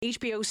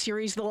HBO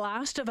series The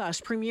Last of Us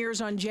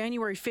premieres on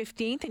January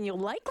 15th, and you'll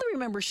likely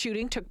remember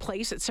shooting took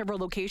place at several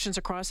locations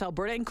across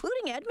Alberta,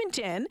 including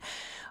Edmonton,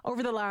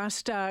 over the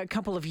last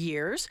couple of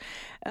years.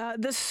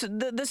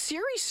 The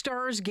series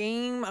stars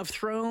Game of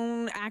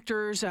Thrones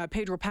actors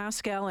Pedro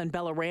Pascal and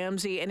Bella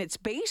Ramsey, and it's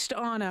based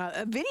on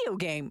a video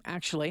game,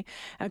 actually,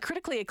 a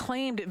critically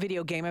acclaimed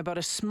video game about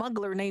a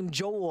smuggler named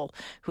Joel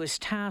who is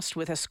tasked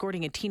with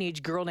escorting a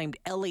teenage girl named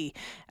Ellie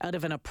out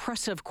of an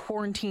oppressive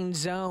quarantine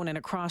zone and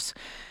across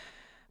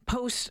I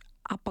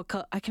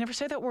can never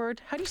say that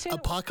word. How do you say it?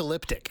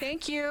 Apocalyptic.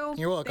 Thank you.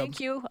 You're welcome. Thank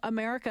you,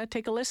 America.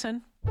 Take a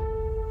listen.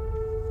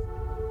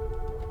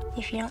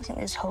 If you don't think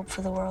there's hope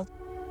for the world,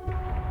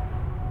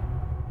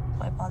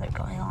 why bother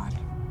going on?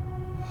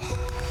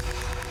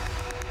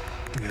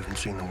 You haven't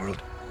seen the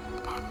world,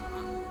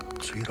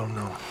 so you don't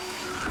know.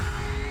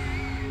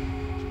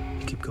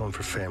 You keep going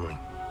for family.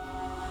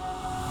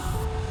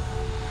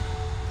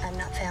 I'm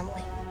not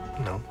family.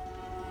 No.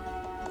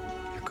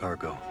 You're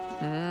cargo.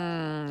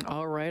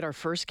 All right. Our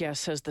first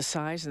guest says the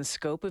size and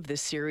scope of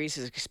this series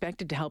is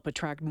expected to help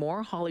attract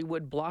more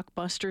Hollywood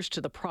blockbusters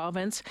to the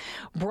province.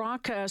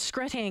 Brock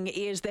Skretting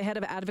is the head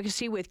of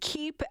advocacy with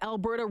Keep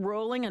Alberta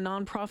Rolling, a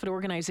nonprofit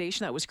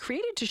organization that was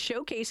created to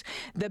showcase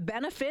the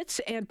benefits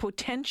and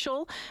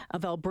potential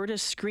of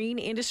Alberta's screen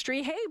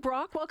industry. Hey,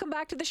 Brock, welcome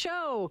back to the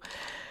show.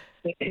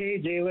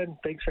 Hey, Jalen.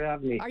 Thanks for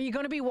having me. Are you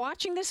going to be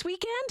watching this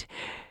weekend?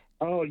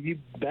 Oh, you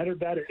better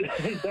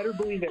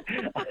believe it.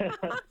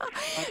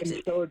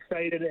 I'm so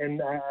excited, and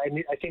I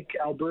think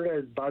Alberta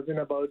is buzzing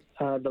about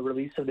the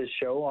release of this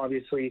show.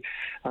 Obviously,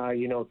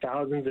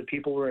 thousands of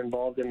people were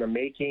involved in the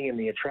making and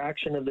the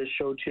attraction of this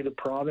show to the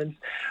province.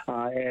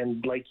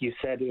 And like you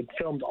said, it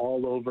filmed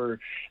all over,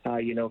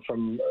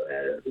 from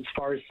as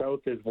far south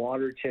as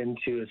Waterton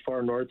to as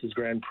far north as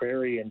Grand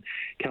Prairie and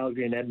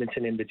Calgary and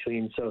Edmonton in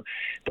between. So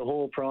the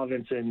whole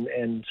province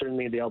and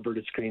certainly the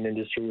Alberta screen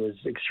industry was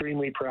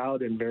extremely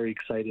proud and very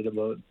excited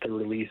about the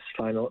release,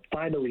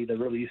 finally the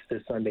release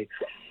this Sunday.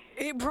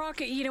 Brock,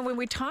 when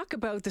we talk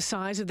about the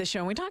size of the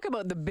show, we talk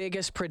about the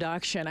biggest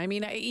production. I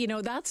mean,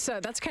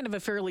 that's kind of a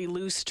fairly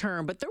loose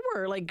term, but there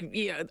were a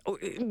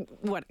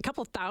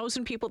couple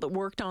thousand people that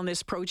worked on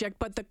this project,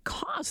 but the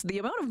cost, the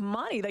amount of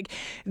money, the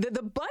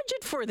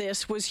budget for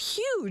this was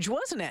huge,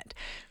 wasn't it?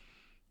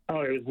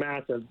 Oh, it was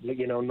massive.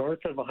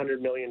 North of $100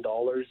 million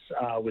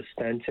was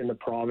spent in the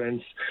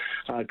province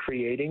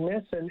creating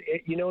this. And,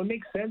 it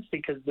makes sense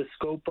because the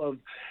scope of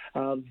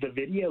the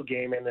video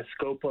game and the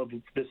scope of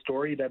the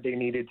story that they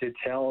needed to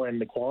tell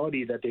and the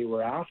quality that they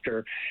were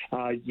after,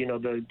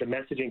 the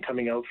messaging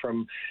coming out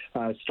from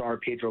star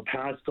Pedro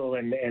Pascal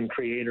and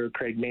creator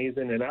Craig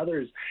Mazin and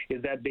others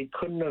is that they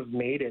couldn't have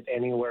made it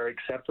anywhere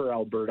except for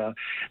Alberta.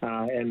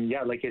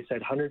 Like I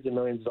said, hundreds of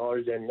millions of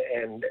dollars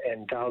and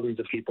thousands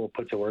of people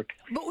put to work.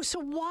 So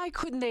why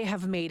couldn't they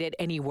have made it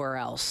anywhere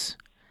else?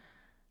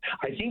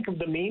 I think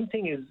the main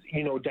thing is,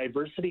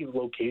 diversity of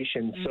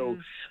locations. So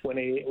when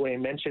I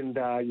mentioned,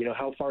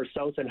 how far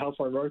south and how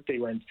far north they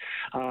went,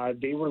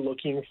 they were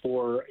looking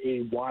for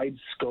a wide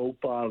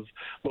scope of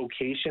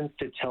locations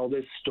to tell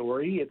this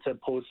story. It's a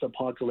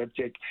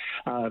post-apocalyptic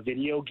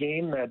video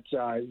game that,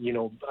 a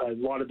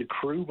lot of the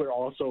crew were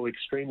also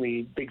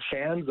extremely big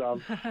fans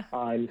of,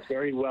 and it's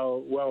very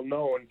well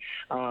known.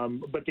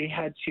 But they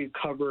had to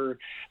cover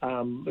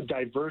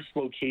diverse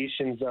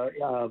locations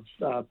of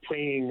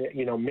playing,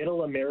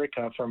 middle America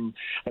from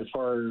as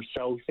far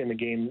south in the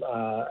game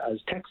as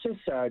Texas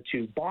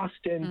to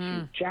Boston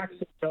to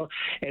Jacksonville,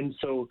 and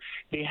so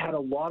they had a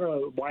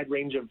wide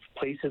range of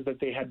places that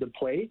they had to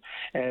play,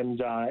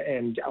 and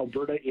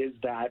Alberta is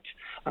that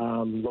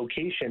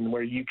location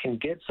where you can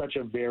get such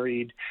a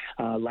varied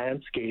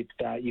landscape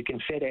that you can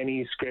fit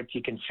any script,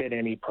 you can fit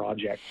any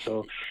project.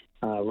 So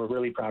we're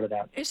really proud of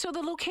that. So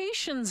the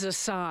locations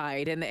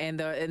aside, and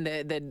the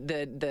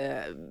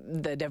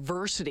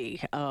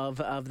diversity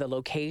of the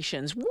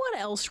locations, what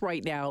else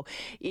right now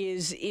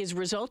is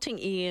resulting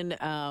in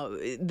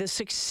the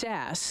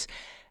success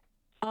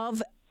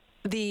of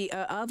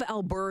of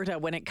Alberta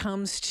when it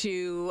comes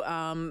to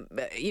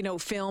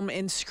film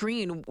and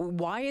screen?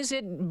 Why is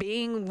it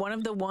being one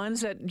of the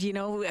ones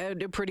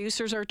that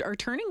producers are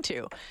turning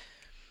to?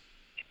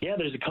 Yeah,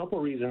 there's a couple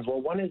reasons.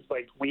 Well, one is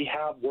we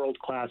have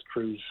world-class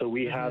crews. So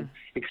we have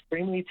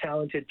extremely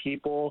talented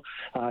people.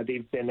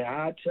 They've been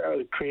at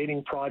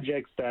creating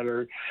projects that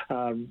are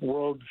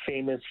world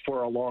famous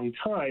for a long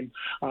time,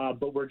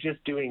 but we're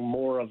just doing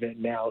more of it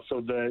now.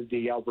 So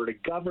the Alberta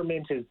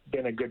government has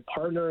been a good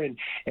partner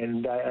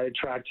in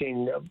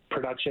attracting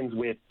productions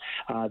with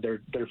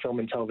their film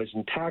and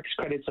television tax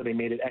credits. So they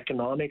made it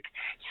economic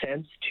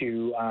sense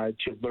to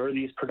lure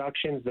these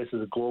productions. This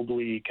is a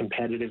globally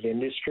competitive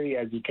industry,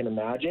 as you can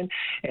imagine.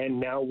 And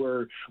now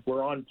we're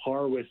on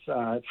par with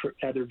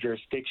other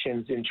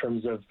jurisdictions in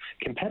terms of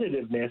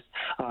competitiveness.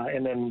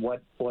 And then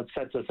what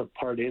sets us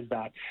apart is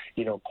that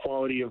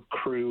quality of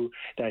crew,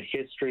 that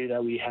history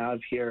that we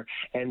have here,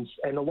 and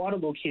a lot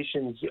of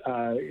locations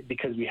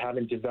because we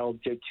haven't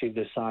developed it to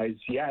the size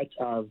yet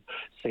of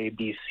say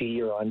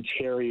BC or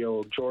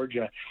Ontario,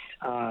 Georgia.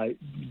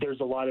 there's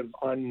a lot of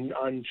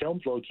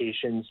unfilmed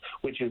locations,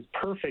 which is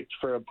perfect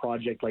for a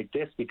project like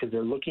this because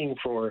they're looking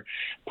for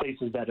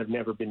places that have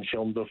never been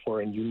filmed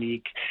before and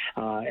unique,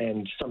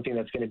 and something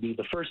that's going to be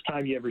the first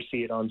time you ever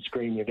see it on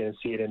screen. You're going to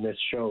see it in this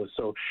show.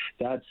 So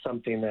that's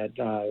something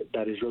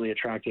that is really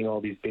attracting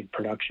all these big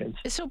productions.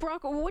 So,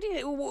 Brock, what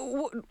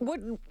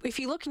if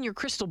you look in your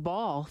crystal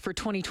ball for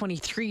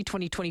 2023,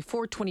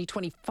 2024,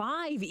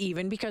 2025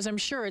 even, because I'm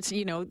sure it's,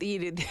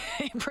 the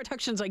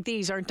productions like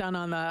these aren't done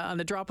on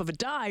the drop of a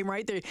dime,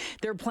 right?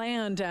 They're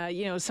planned,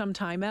 some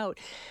time out.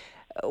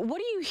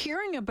 What are you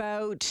hearing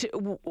about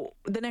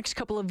the next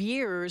couple of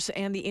years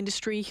and the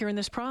industry here in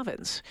this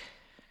province?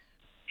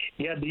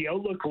 Yeah, the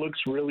outlook looks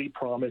really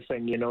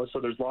promising,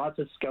 so there's lots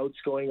of scouts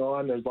going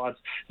on. There's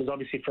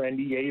obviously for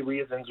NDA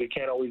reasons, we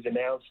can't always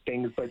announce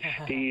things, but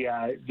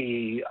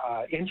the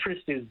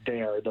interest is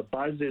there. The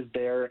buzz is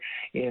there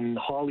in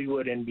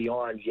Hollywood and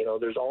beyond.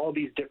 There's all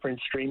these different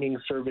streaming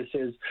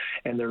services,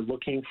 and they're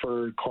looking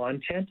for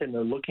content, and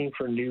they're looking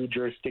for new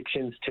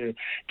jurisdictions to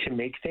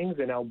make things,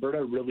 and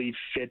Alberta really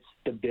fits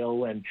the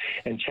bill and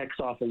checks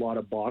off a lot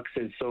of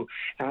boxes. So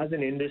as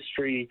an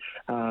industry,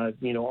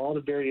 all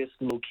the various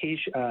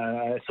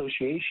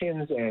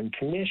associations and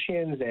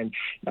commissions and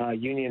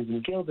unions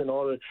and guilds and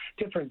all the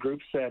different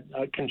groups that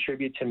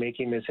contribute to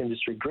making this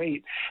industry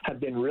great have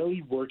been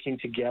really working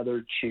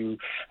together to,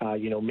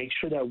 make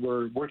sure that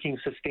we're working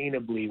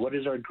sustainably. What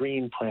is our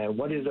green plan?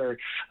 What is our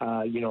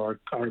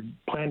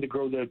plan to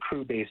grow the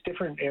crew base?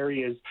 Different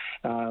areas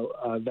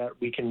that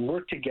we can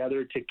work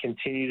together to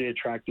continue to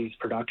attract these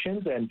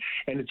productions, and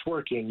it's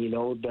working.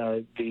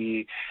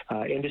 The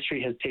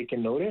industry has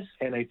taken notice,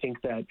 and I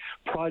think that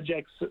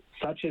projects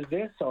such as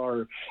this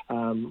are,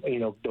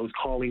 those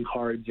calling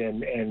cards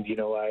and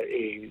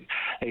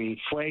a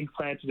flag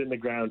planted in the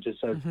ground to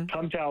say,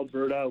 come to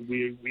Alberta.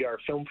 We are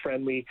film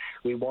friendly.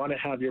 We want to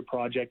have your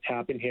project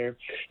happen here,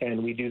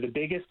 and we do the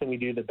biggest and we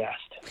do the best.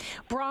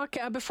 Brock,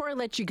 before I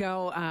let you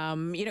go,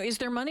 is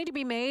there money to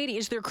be made?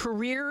 Is there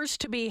careers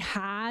to be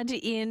had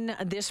in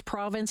this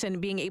province and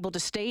being able to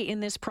stay in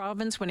this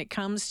province when it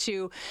comes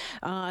to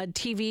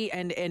TV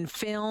and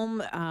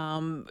film?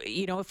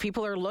 If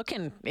people are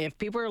looking,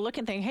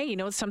 thinking, hey,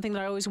 it's something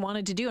that I always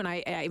wanted to do, and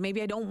I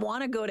maybe I don't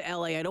want to go to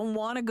LA, I don't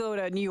want to go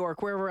to New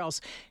York, wherever else.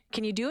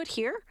 Can you do it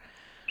here?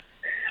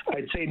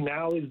 I'd say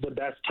now is the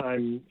best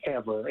time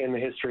ever in the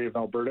history of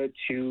Alberta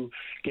to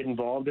get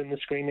involved in the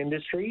screen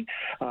industry.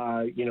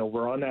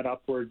 We're on that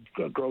upward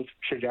growth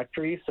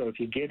trajectory. So if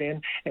you get in,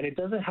 and it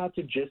doesn't have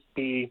to just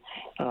be,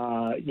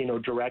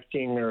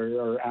 directing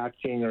or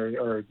acting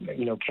or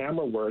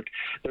camera work.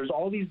 There's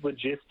all these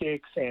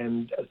logistics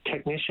and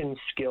technician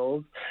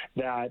skills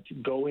that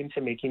go into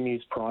making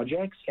these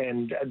projects.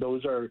 And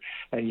those are,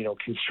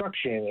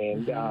 construction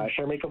and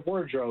hair, makeup,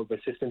 wardrobe,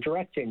 assistant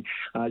directing.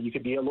 You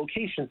could be a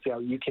location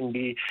scout. You can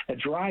be a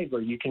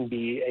driver, you can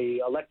be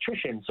a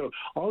electrician. So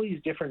all these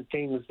different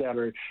things that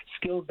are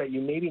skills that you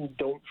maybe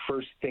don't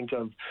first think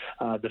of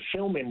the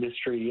film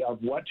industry of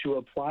what to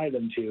apply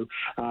them to.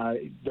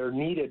 They're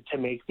needed to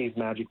make these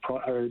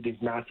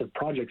these massive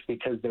projects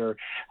because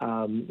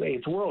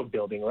it's world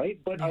building, right?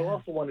 But yeah. I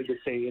also wanted to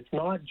say it's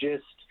not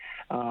just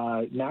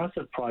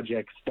massive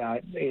projects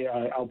that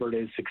Alberta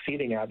is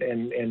succeeding at.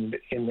 And in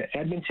the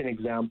Edmonton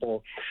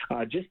example,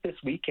 just this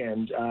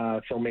weekend,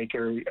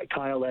 filmmaker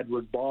Kyle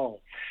Edward Ball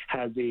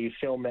has a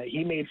film that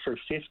he made for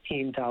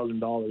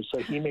 $15,000. So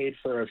he made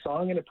for A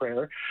Song and a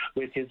Prayer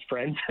with his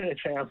friends and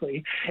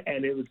family,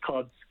 and it was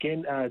called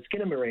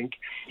Skinamarink.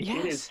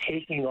 Yes. It is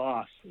taking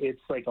off.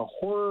 It's like a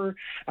horror,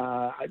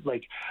 I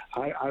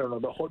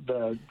don't know,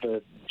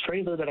 the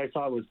trailer that I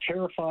saw was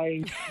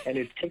terrifying, and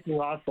it's taking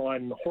off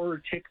on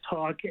horror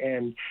TikTok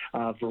and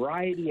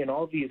Variety and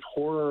all these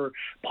horror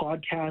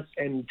podcasts,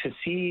 and to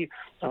see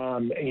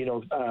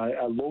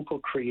a local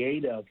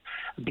creative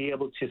be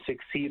able to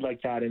succeed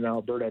like that in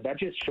Alberta, that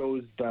just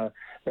shows the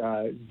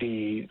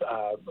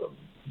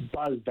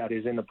buzz that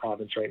is in the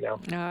province right now.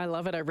 Oh, I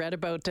love it. I read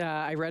about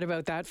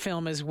that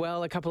film as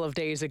well a couple of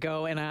days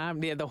ago,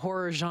 and the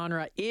horror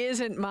genre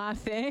isn't my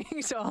thing,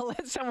 so I'll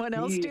let someone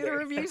else do the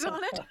reviews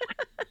on it.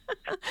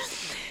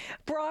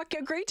 Brock,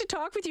 great to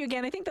talk with you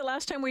again. I think the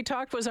last time we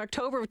talked was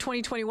October of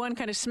 2021,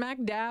 kind of smack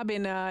dab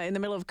in the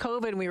middle of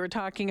COVID, and we were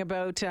talking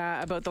about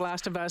The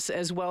Last of Us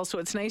as well. So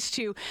it's nice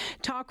to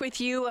talk with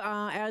you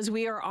as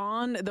we are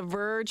on the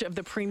verge of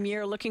the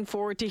premiere. Looking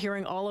forward to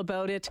hearing all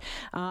about it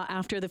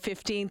after the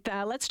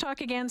 15th. Let's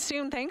talk again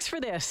soon. Thanks for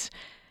this.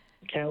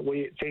 Can't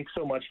wait. Thanks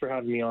so much for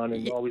having me on,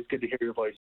 and always good to hear your voice.